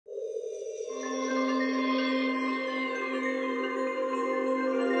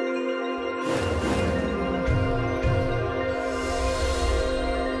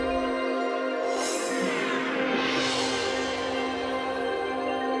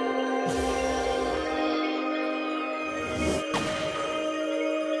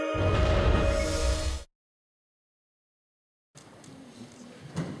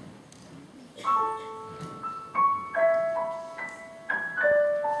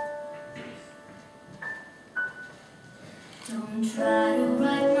Don't try to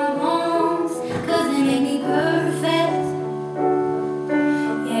right my wrongs, 'cause they make me perfect.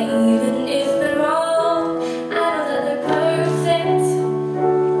 Yeah, even if they're wrong, I know that they're perfect.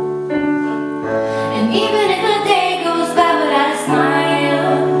 And even if a day goes by without a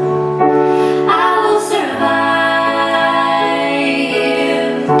smile, I will survive.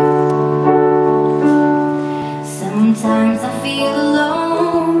 Sometimes I feel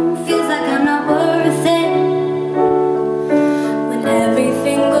alone, feels like I'm not worth it.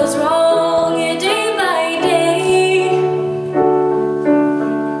 Everything goes wrong, yeah, day by day.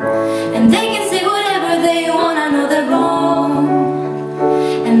 And they can say whatever they want, I know they're wrong.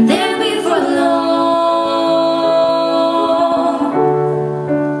 And they'll be for long.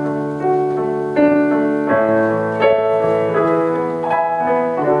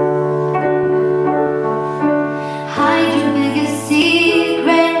 Hide your biggest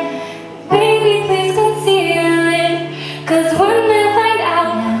secret, baby, please conceal it. 'Cause when they find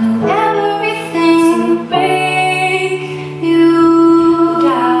out everything to break you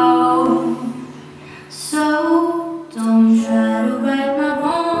down. So don't try to right my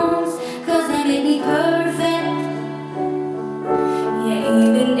wrongs, 'cause they make me perfect. Yeah,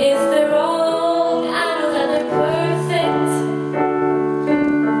 even if they're wrong, I know that they're perfect.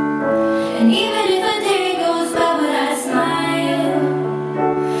 And even if a day goes by without a smile,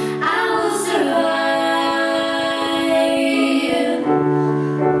 I will survive.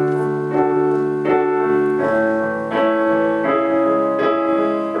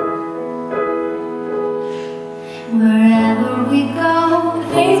 Wherever we go,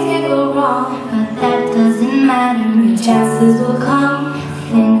 things can go wrong, but that doesn't matter. New chances will come.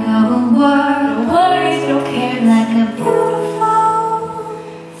 Think of a word, no worries, no care, like a beautiful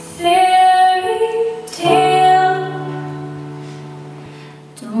fairy tale.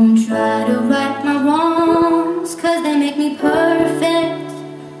 Don't try to right my wrongs, 'cause they make me perfect.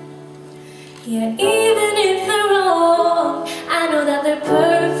 Yeah, even if they're wrong, I know that they're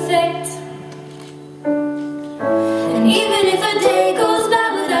perfect. And even if a day goes by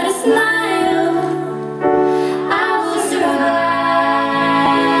without a smile, I will survive.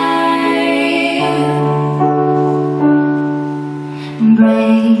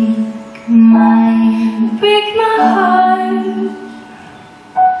 Break my heart.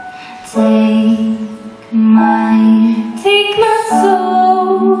 Take